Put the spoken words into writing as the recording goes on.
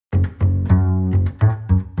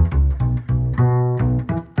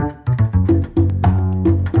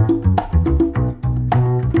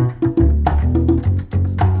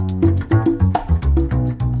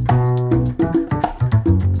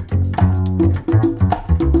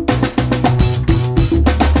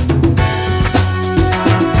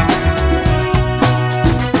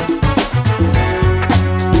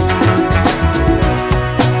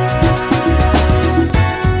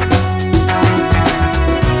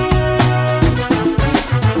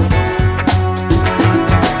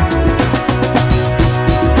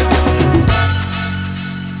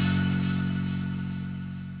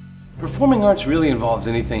Performing arts really involves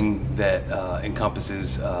anything that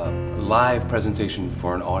encompasses live presentation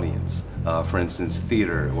for an audience. For instance,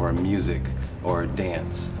 theater or music or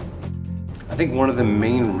dance. I think one of the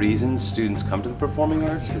main reasons students come to the performing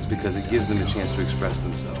arts is because it gives them a chance to express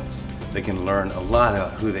themselves. They can learn a lot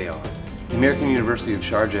about who they are. The American University of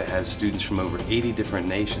Sharjah has students from over 80 different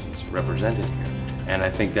nations represented here. And I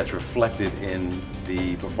think that's reflected in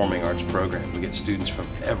the performing arts program. We get students from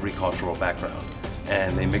every cultural background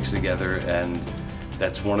and they mix together, and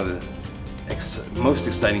that's one of the most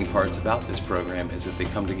exciting parts about this program is that they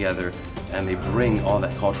come together and they bring all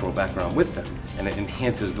that cultural background with them, and it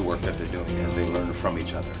enhances the work that they're doing as they learn from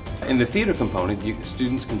each other. In the theater component,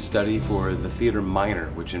 students can study for the theater minor,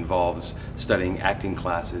 which involves studying acting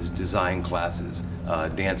classes, design classes,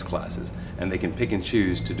 dance classes, and they can pick and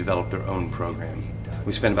choose to develop their own program.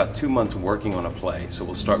 We spend about 2 months working on a play, so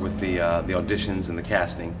we'll start with the auditions and the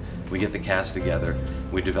casting. We get the cast together,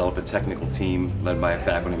 we develop a technical team led by a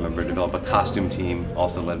faculty member, develop a costume team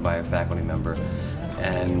also led by a faculty member,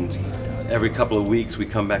 and every couple of weeks we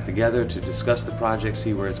come back together to discuss the project,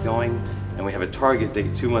 see where it's going, and we have a target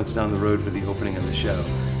date 2 months down the road for the opening of the show.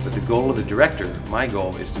 But the goal of the director, my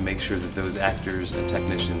goal, is to make sure that those actors and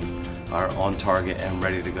technicians are on target and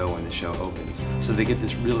ready to go when the show opens. So they get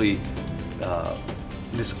this really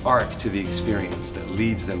this arc to the experience that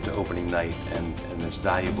leads them to opening night and this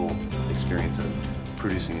valuable experience of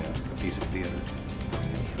producing a piece of theater.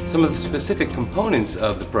 Some of the specific components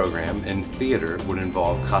of the program in theater would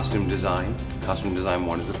involve costume design. Costume design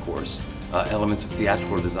 1 is, of course, elements of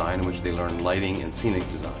theatrical design in which they learn lighting and scenic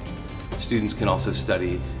design. Students can also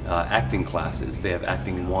study acting classes. They have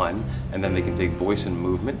acting 1, and then they can take voice and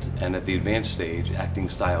movement, and at the advanced stage, acting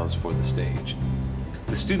styles for the stage.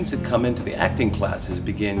 The students that come into the acting classes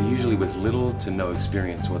begin usually with little to no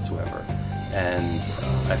experience whatsoever. And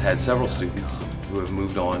I've had several students who have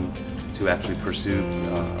moved on to actually pursue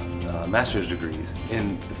master's degrees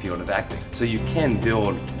in the field of acting. So you can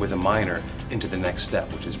build with a minor into the next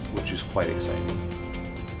step, which is quite exciting.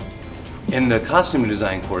 In the costume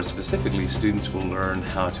design course specifically, students will learn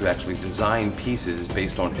how to actually design pieces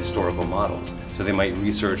based on historical models. So they might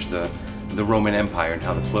research the Roman Empire and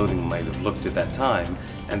how the clothing might have looked at that time,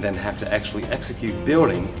 and then have to actually execute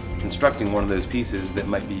constructing one of those pieces that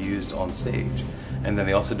might be used on stage. And then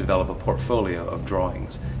they also develop a portfolio of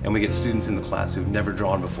drawings. And we get students in the class who've never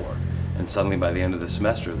drawn before, and suddenly by the end of the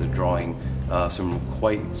semester they're drawing some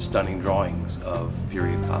quite stunning drawings of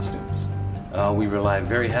period costumes. We rely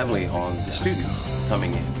very heavily on the students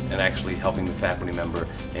coming in and actually helping the faculty member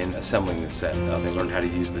in assembling the set. They learn how to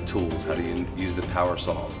use the tools, how to use the power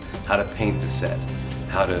saws, how to paint the set,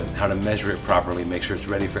 how to measure it properly, make sure it's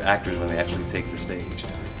ready for actors when they actually take the stage.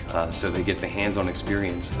 So they get the hands-on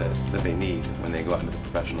experience that they need when they go out into the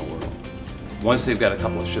professional world. Once they've got a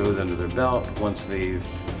couple of shows under their belt, once they've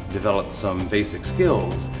developed some basic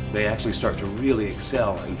skills, they actually start to really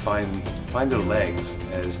excel and find their legs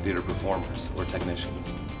as theater performers or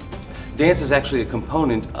technicians. Dance is actually a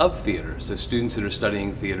component of theater, so students that are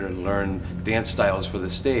studying theater learn dance styles for the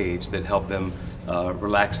stage that help them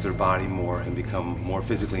relax their body more and become more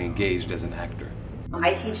physically engaged as an actor.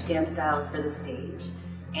 I teach dance styles for the stage,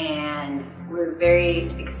 and we're very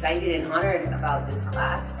excited and honored about this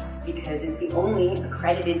class because it's the only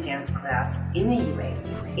accredited dance class in the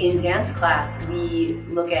UAE. In dance class, we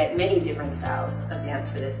look at many different styles of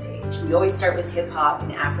dance for the stage. We always start with hip-hop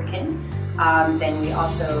and African, then we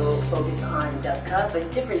also focus on dubka,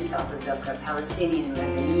 but different styles of dubka, Palestinian,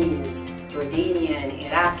 Lebanese, Jordanian,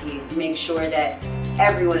 Iraqi, to make sure that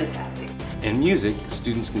everyone is happy. In music,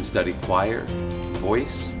 students can study choir,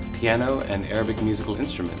 voice, piano, and Arabic musical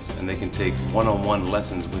instruments, and they can take one-on-one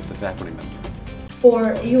lessons with the faculty member.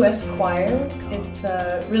 For US Choir, it's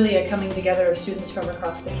really a coming together of students from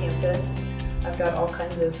across the campus. I've got all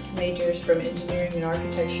kinds of majors from engineering and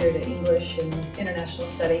architecture to English and international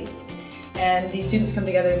studies. And these students come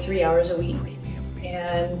together 3 hours a week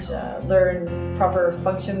and learn proper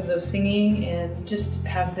functions of singing and just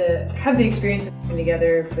have the experience of coming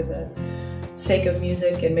together for the sake of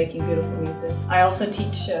music and making beautiful music. I also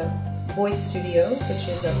teach Voice Studio, which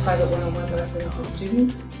is a private one-on-one lessons with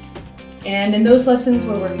students. And in those lessons,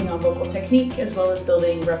 we're working on vocal technique as well as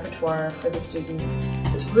building repertoire for the students.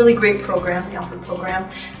 It's a really great program, the Alfred program,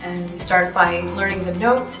 and we start by learning the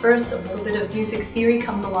notes first. A little bit of music theory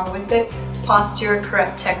comes along with it, posture,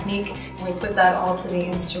 correct technique, and we put that all to the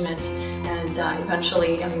instrument. And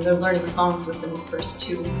eventually, they're learning songs within the first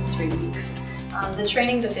 2-3 weeks. The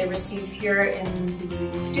training that they receive here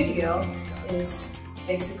in the studio is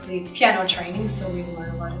basically piano training, so we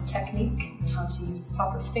learn a lot of technique. how to use the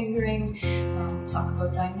proper fingering. We talk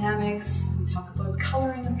about dynamics, we talk about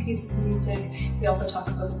coloring a piece of music. We also talk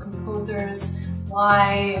about the composers,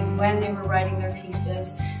 why and when they were writing their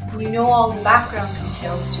pieces. When you know all the background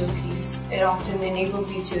details to a piece, it often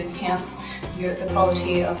enables you to enhance the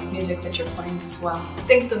quality of music that you're playing as well. I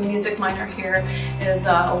think the music minor here is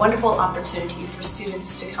a wonderful opportunity for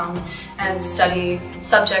students to come and study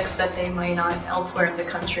subjects that they might not elsewhere in the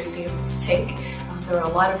country be able to take. There are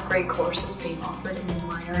a lot of great courses being offered in the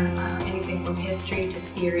minor, anything from history to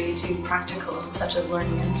theory to practical, such as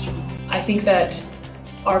learning instruments. I think that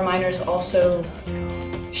our minors also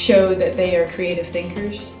show that they are creative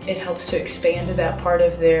thinkers. It helps to expand that part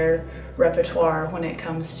of their repertoire when it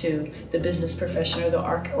comes to the business profession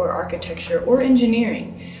or architecture or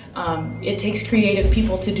engineering. It takes creative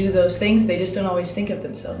people to do those things. They just don't always think of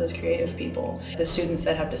themselves as creative people. The students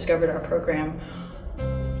that have discovered our program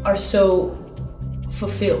are so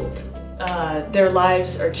fulfilled. Their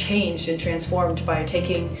lives are changed and transformed by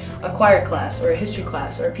taking a choir class or a history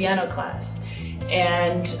class or a piano class,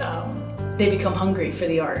 and they become hungry for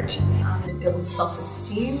the art. It builds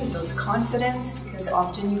self-esteem, it builds confidence, because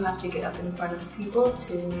often you have to get up in front of people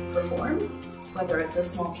to perform, whether it's a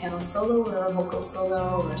small piano solo or a vocal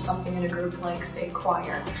solo or something in a group like, say,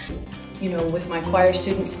 choir. You know, with my choir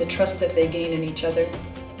students, the trust that they gain in each other,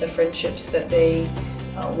 the friendships that they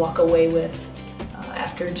walk away with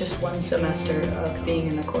after just one semester of being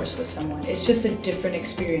in a course with someone. It's just a different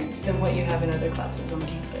experience than what you have in other classes on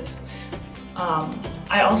campus.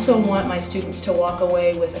 I also want my students to walk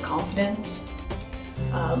away with a confidence.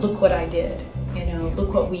 Look what I did, you know,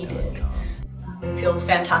 look what we did. They feel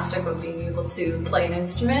fantastic with being able to play an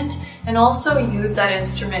instrument and also use that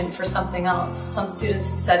instrument for something else. Some students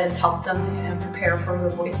have said it's helped them prepare for their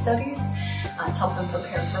voice studies. It's helped them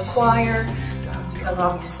prepare for choir, because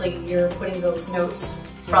obviously you're putting those notes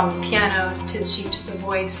from the piano to the sheet to the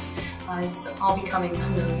voice. It's all becoming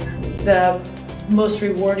familiar. The most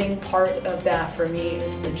rewarding part of that for me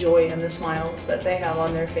is the joy and the smiles that they have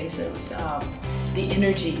on their faces. The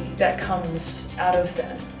energy that comes out of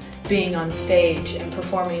them being on stage and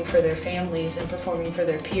performing for their families and performing for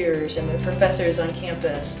their peers and their professors on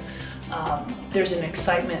campus. There's an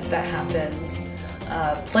excitement that happens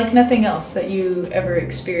like nothing else that you ever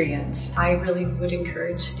experience. I really would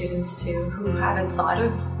encourage students who haven't thought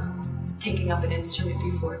of taking up an instrument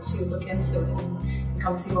before to look into it and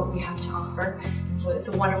come see what we have to offer. And so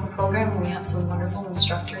it's a wonderful program, and we have some wonderful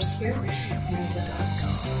instructors here, and it's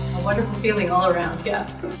just a wonderful feeling all around, yeah.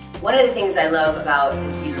 One of the things I love about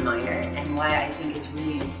the theater minor and why I think it's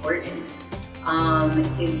really important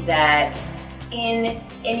is that in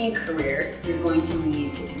any career you're going to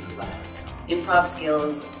need to improvise. Improv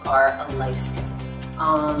skills are a life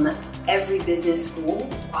skill. Every business school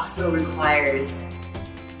also requires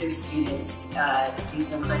their students to do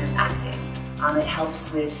some kind of acting. It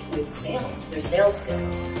helps with sales, their sales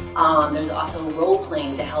skills. There's also role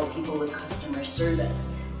playing to help people with customer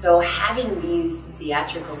service. So having these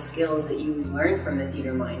theatrical skills that you learn from the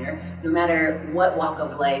theater minor, no matter what walk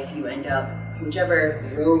of life you end up, whichever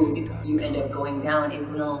road you end up going down, it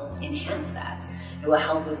will enhance that. It will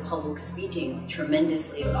help with public speaking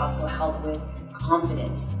tremendously. It will also help with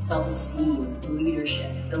confidence, self-esteem,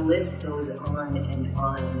 leadership. The list goes on and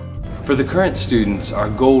on. For the current students, our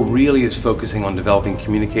goal really is focusing on developing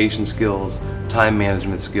communication skills, time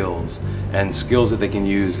management skills, and skills that they can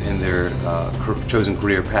use in their chosen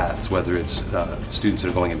career paths, whether it's students that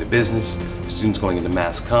are going into business, students going into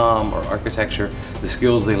mass comm or architecture. The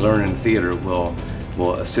skills they learn in theater will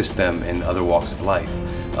assist them in other walks of life.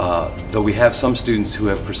 Though we have some students who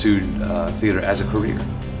have pursued theater as a career.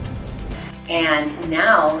 And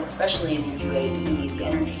now, especially in the UAE, the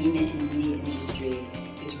entertainment and media industry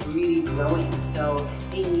is really growing. So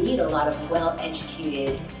they need a lot of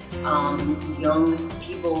well-educated young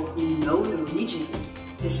people who know the region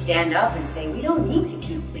to stand up and say, we don't need to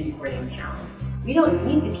keep importing talent. We don't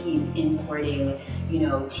need to keep importing,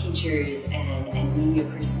 teachers and media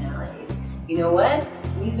personalities. You know what?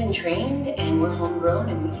 We've been trained and we're homegrown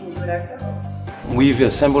and we can do it ourselves. We've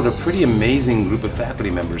assembled a pretty amazing group of faculty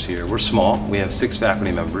members here. We're small. We have 6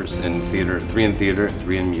 faculty members in theater, 3 in theater,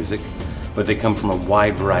 3 in music, but they come from a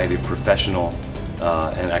wide variety of professional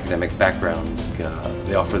and academic backgrounds.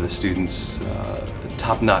 They offer the students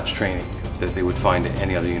top-notch training that they would find at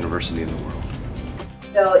any other university in the world.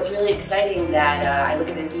 So it's really exciting that I look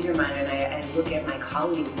at the theater minor and I look at my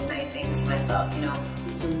colleagues and I think to myself,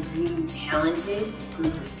 this is a really talented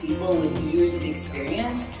group of people with years of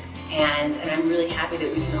experience, and I'm really happy that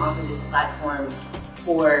we can offer this platform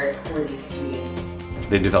for these students.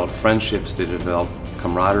 They develop friendships, they develop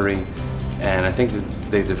camaraderie, and I think that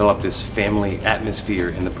They've developed this family atmosphere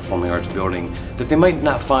in the performing arts building that they might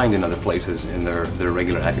not find in other places in their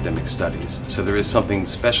regular academic studies. So there is something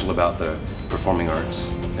special about the performing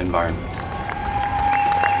arts environment.